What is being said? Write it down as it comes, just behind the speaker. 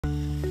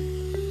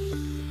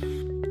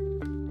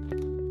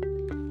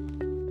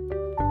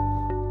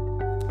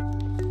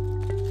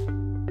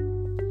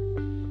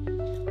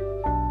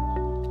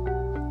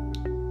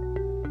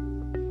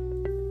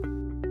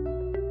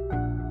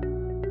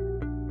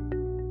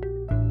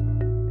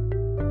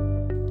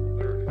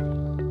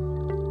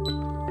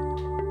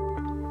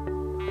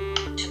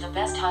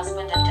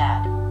husband and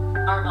dad,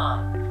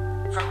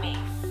 Armand, from me.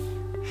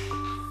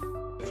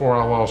 Before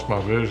I lost my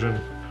vision,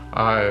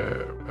 I,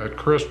 at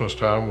Christmas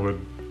time,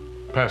 would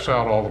pass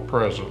out all the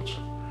presents.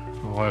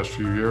 In the last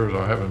few years,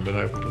 I haven't been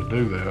able to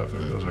do that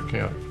because I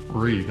can't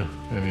read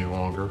any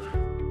longer.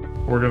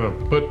 We're gonna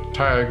put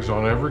tags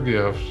on every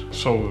gift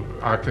so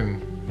I can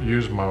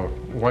use my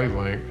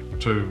WayLink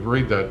to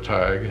read that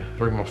tag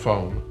through my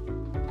phone.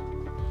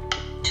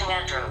 To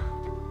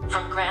Andrew,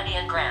 from Granny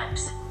and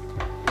Gramps.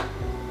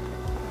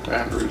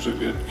 Andrew's a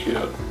good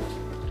kid.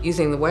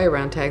 Using the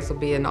WayAround tags will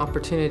be an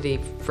opportunity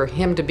for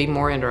him to be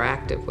more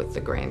interactive with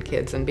the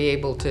grandkids and be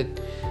able to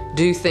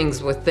do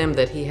things with them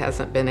that he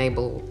hasn't been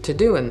able to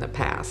do in the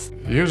past.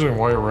 Using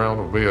WayAround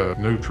will be a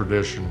new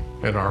tradition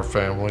in our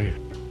family.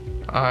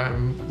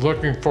 I'm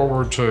looking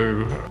forward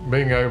to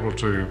being able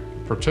to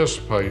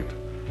participate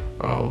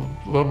a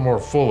little more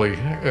fully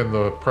in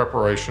the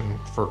preparation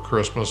for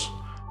Christmas.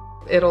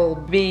 It'll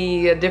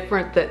be a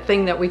different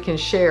thing that we can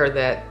share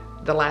that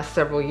the last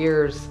several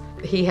years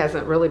he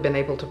hasn't really been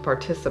able to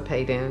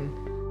participate in.